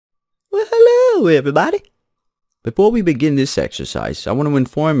Well, hello everybody. Before we begin this exercise, I want to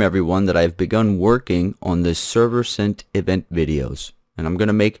inform everyone that I've begun working on the server sent event videos, and I'm going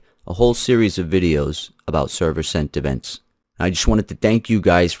to make a whole series of videos about server sent events. I just wanted to thank you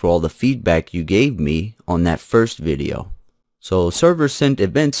guys for all the feedback you gave me on that first video. So server sent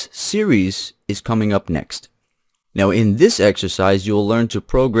events series is coming up next. Now in this exercise, you'll learn to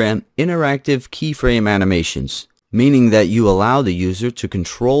program interactive keyframe animations, meaning that you allow the user to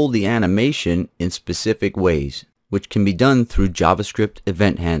control the animation in specific ways, which can be done through JavaScript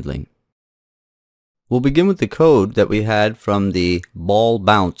event handling. We'll begin with the code that we had from the ball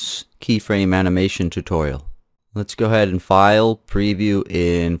bounce keyframe animation tutorial. Let's go ahead and file, preview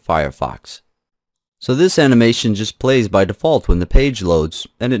in Firefox. So this animation just plays by default when the page loads,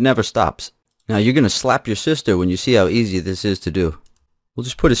 and it never stops. Now you're going to slap your sister when you see how easy this is to do. We'll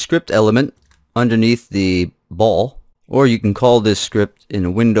just put a script element underneath the ball, or you can call this script in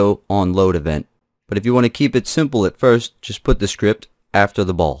a window on load event. But if you want to keep it simple at first, just put the script after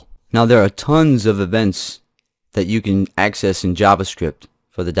the ball. Now there are tons of events that you can access in JavaScript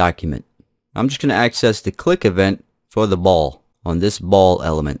for the document. I'm just going to access the click event for the ball on this ball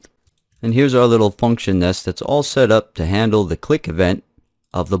element. And here's our little function nest that's all set up to handle the click event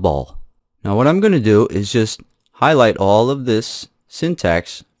of the ball. Now what I'm going to do is just highlight all of this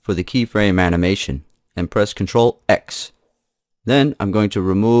syntax for the keyframe animation and press Ctrl X. Then I'm going to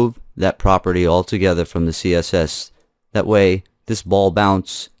remove that property altogether from the CSS. That way this ball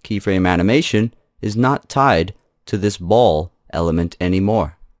bounce keyframe animation is not tied to this ball element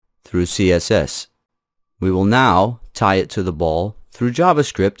anymore through CSS. We will now tie it to the ball through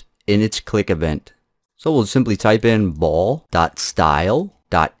JavaScript in its click event. So we'll simply type in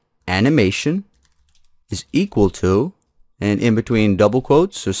ball.style.animation is equal to, and in between double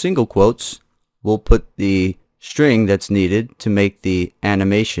quotes or single quotes, we'll put the string that's needed to make the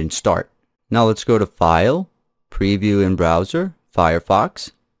animation start. Now let's go to File, Preview in Browser, Firefox.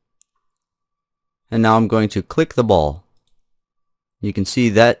 And now I'm going to click the ball. You can see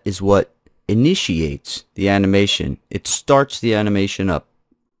that is what initiates the animation. It starts the animation up.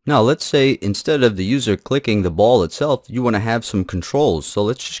 Now let's say instead of the user clicking the ball itself, you want to have some controls. So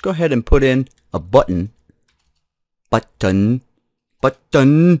let's just go ahead and put in a button. Button.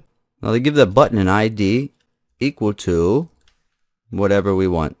 Now they give that button an ID equal to whatever we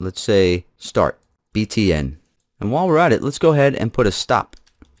want. Let's say start, BTN. And while we're at it, let's go ahead and put a stop,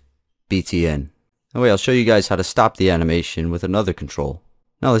 BTN. That way I'll show you guys how to stop the animation with another control.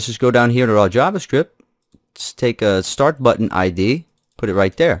 Now let's just go down here to our JavaScript. Let's take a start button ID, put it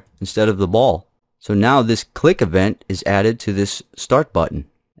right there instead of the ball. So now this click event is added to this start button,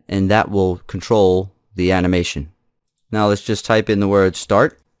 and that will control the animation. Now let's just type in the word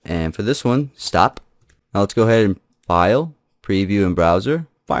start, and for this one, stop. Now let's go ahead and File, Preview in Browser,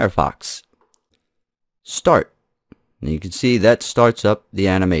 Firefox. Start. And you can see that starts up the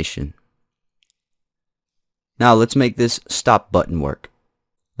animation. Now let's make this stop button work.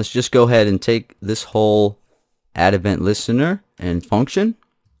 Let's just go ahead and take this whole add event listener and function.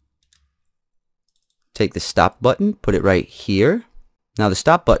 Take the stop button, put it right here. Now the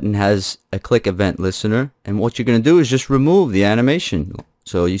stop button has a click event listener, and what you're going to do is just remove the animation.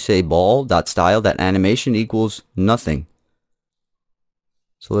 So you say ball.style.animation equals nothing.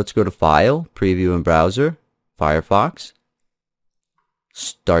 So let's go to File, Preview in Browser, Firefox.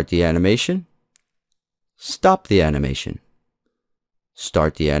 Start the animation. Stop the animation.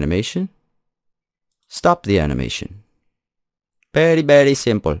 Start the animation. Stop the animation. Very, very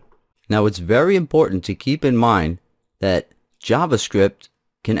simple. Now it's very important to keep in mind that JavaScript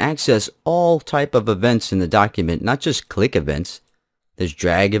can access all type of events in the document, not just click events. There's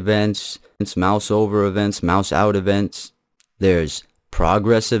drag events, mouse over events, mouse out events. There's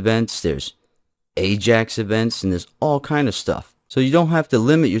progress events, there's Ajax events, and there's all kind of stuff. So you don't have to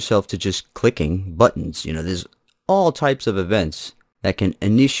limit yourself to just clicking buttons. You know, there's all types of events that can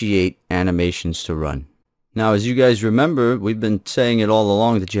initiate animations to run. Now, as you guys remember, we've been saying it all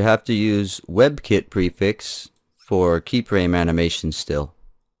along that you have to use WebKit prefix for keyframe animation still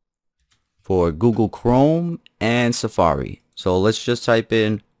for Google Chrome and Safari. So let's just type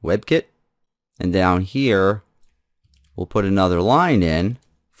in WebKit, and down here we'll put another line in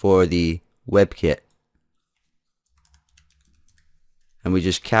for the WebKit, and we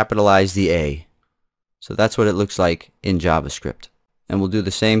just capitalize the A. So that's what it looks like in JavaScript. And we'll do the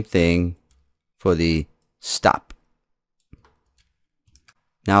same thing for the stop.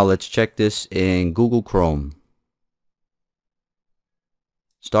 Now let's check this in Google Chrome.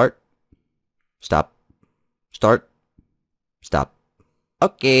 Start, stop, start, stop.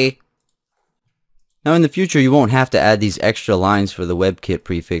 Okay. Now in the future you won't have to add these extra lines for the WebKit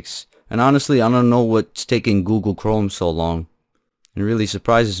prefix And honestly, I don't know what's taking Google Chrome so long. It really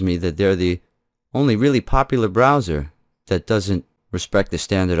surprises me that they're the only really popular browser that doesn't respect the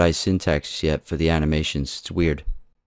standardized syntax yet for the animations. It's weird.